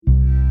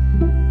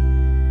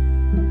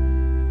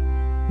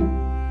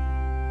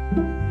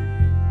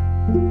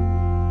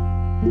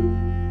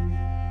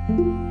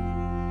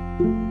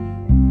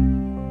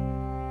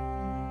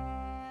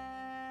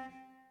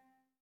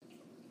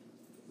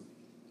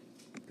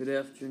Good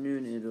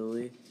afternoon,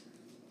 Italy.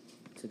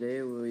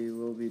 Today we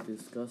will be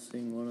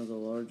discussing one of the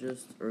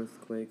largest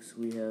earthquakes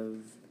we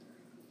have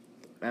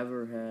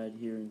ever had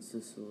here in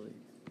Sicily.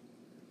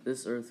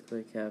 This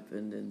earthquake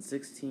happened in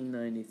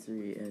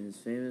 1693 and is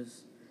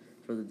famous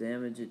for the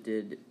damage it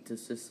did to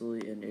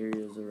Sicily and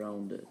areas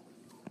around it.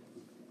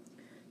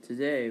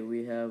 Today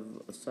we have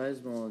a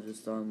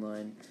seismologist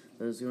online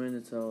that is going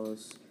to tell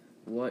us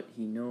what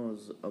he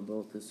knows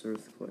about this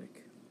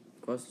earthquake.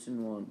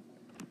 Question 1.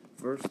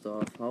 First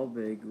off, how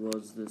big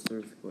was this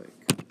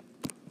earthquake?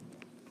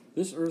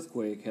 This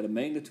earthquake had a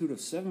magnitude of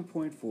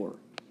 7.4.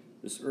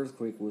 This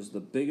earthquake was the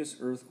biggest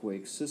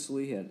earthquake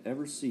Sicily had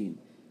ever seen,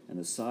 and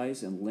the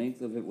size and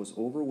length of it was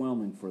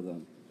overwhelming for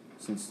them,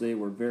 since they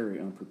were very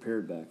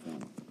unprepared back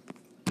then.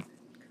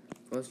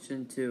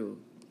 Question 2.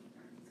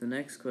 The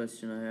next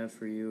question I have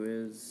for you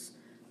is,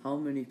 how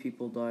many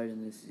people died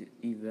in this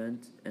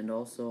event, and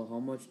also how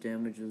much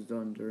damage was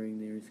done during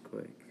the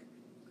earthquake?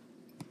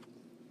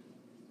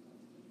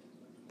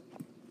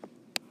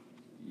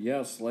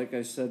 Yes, like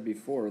I said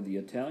before, the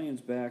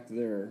Italians back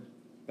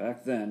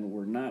then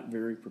were not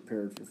very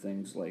prepared for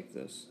things like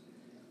this.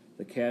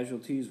 The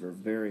casualties were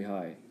very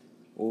high.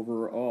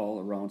 Overall,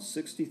 around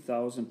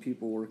 60,000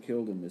 people were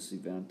killed in this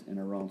event, and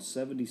around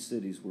 70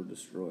 cities were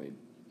destroyed.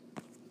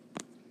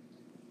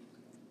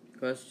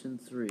 Question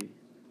 3.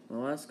 My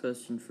last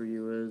question for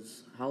you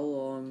is, how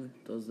long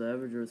does the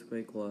average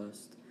earthquake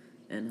last,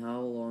 and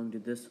how long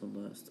did this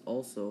one last?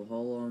 Also, how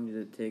long did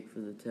it take for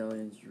the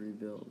Italians to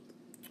rebuild?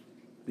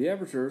 The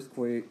average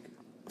earthquake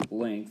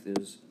length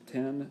is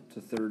 10 to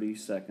 30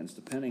 seconds,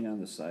 depending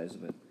on the size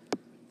of it.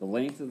 The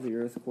length of the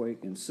earthquake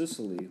in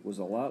Sicily was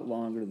a lot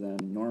longer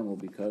than normal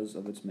because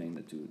of its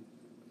magnitude.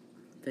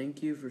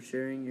 Thank you for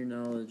sharing your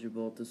knowledge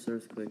about this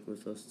earthquake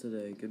with us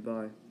today.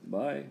 Goodbye.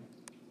 Bye.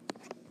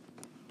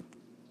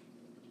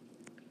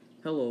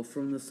 Hello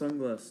from the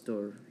sunglass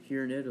store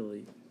here in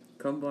Italy.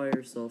 Come buy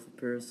yourself a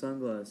pair of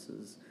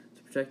sunglasses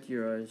to protect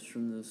your eyes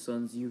from the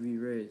sun's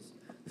UV rays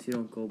so you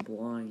don't go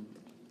blind.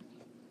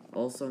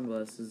 All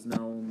sunglasses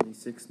now only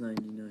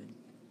 $6.99.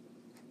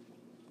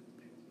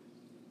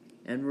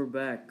 And we're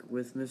back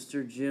with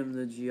Mr. Jim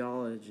the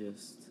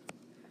geologist.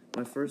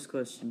 My first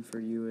question for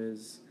you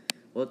is,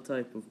 what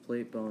type of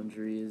plate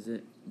boundary is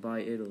it by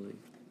Italy?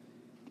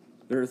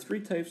 There are 3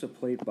 types of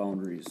plate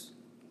boundaries: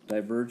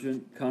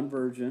 divergent,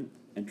 convergent,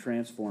 and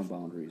transform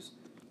boundaries.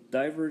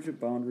 Divergent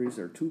boundaries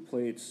are 2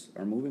 plates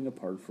are moving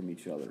apart from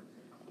each other.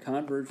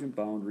 Convergent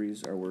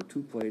boundaries are where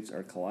 2 plates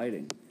are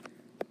colliding.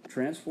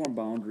 Transform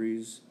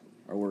boundaries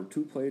are where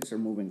 2 plates are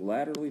moving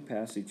laterally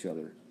past each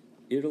other.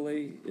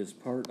 Italy is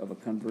part of a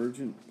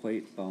convergent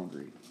plate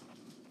boundary.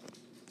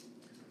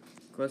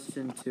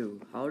 Question 2.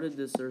 How did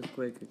this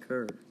earthquake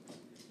occur?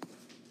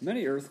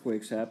 Many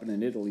earthquakes happen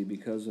in Italy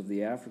because of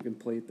the African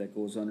plate that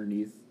goes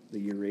underneath the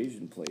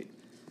Eurasian plate.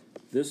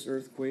 This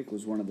earthquake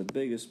was one of the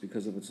biggest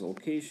because of its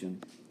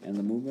location and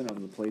the movement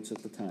of the plates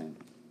at the time.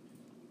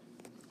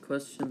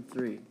 Question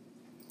 3.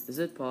 Is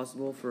it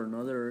possible for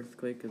another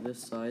earthquake of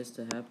this size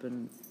to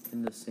happen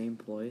in the same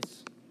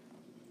place?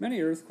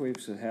 Many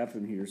earthquakes have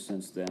happened here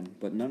since then,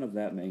 but none of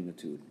that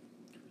magnitude.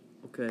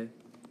 Okay.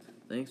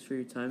 Thanks for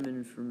your time and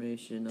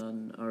information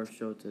on our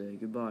show today.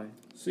 Goodbye.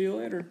 See you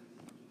later.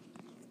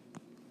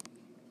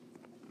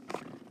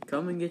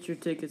 Come and get your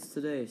tickets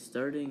today.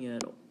 Starting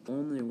at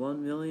only $1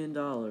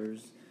 million,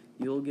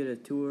 you'll get a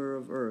tour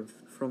of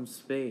Earth from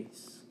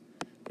space.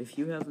 If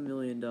you have $1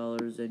 million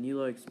and you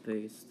like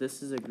space,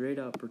 this is a great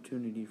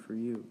opportunity for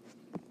you.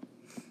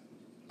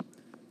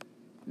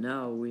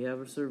 Now we have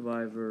a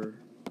survivor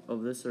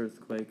of this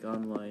earthquake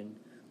online.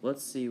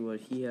 Let's see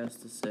what he has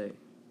to say.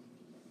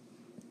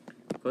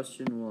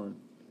 Question 1.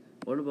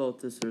 What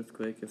about this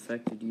earthquake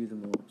affected you the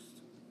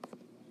most?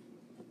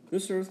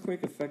 This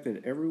earthquake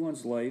affected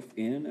everyone's life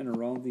in and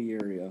around the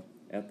area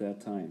at that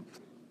time.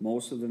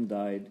 Most of them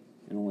died,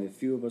 and only a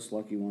few of us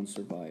lucky ones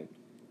survived.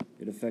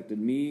 It affected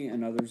me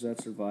and others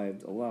that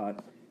survived a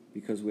lot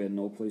because we had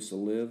no place to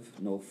live,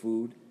 no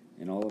food,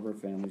 and all of our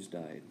families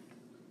died.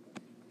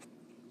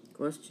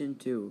 Question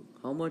 2.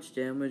 How much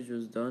damage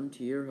was done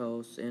to your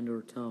house and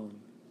or town?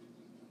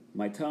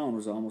 My town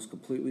was almost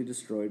completely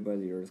destroyed by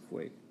the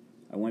earthquake.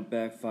 I went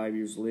back 5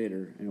 years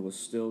later, and it was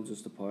still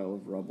just a pile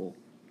of rubble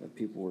that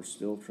people were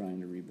still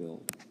trying to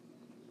rebuild.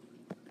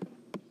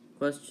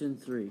 Question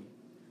 3.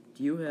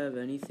 Do you have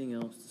anything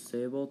else to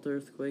say about the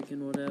earthquake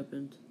and what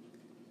happened?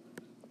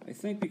 I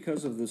think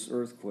because of this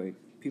earthquake,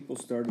 people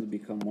started to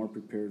become more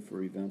prepared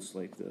for events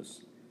like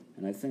this,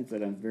 and I think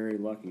that I'm very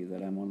lucky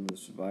that I'm one of the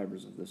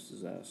survivors of this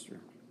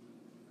disaster.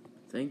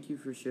 Thank you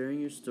for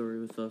sharing your story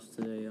with us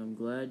today. I'm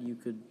glad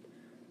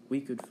we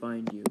could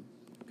find you.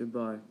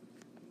 Goodbye.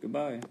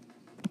 Goodbye.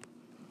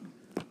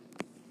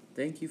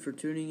 Thank you for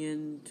tuning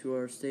in to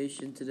our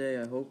station today.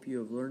 I hope you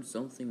have learned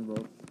something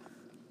about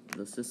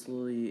the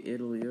Sicily,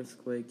 Italy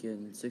earthquake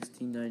in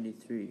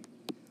 1693.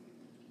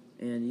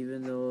 And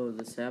even though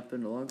this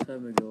happened a long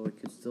time ago, it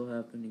could still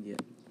happen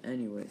again.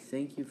 Anyway,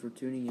 thank you for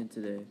tuning in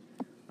today.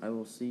 I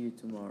will see you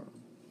tomorrow.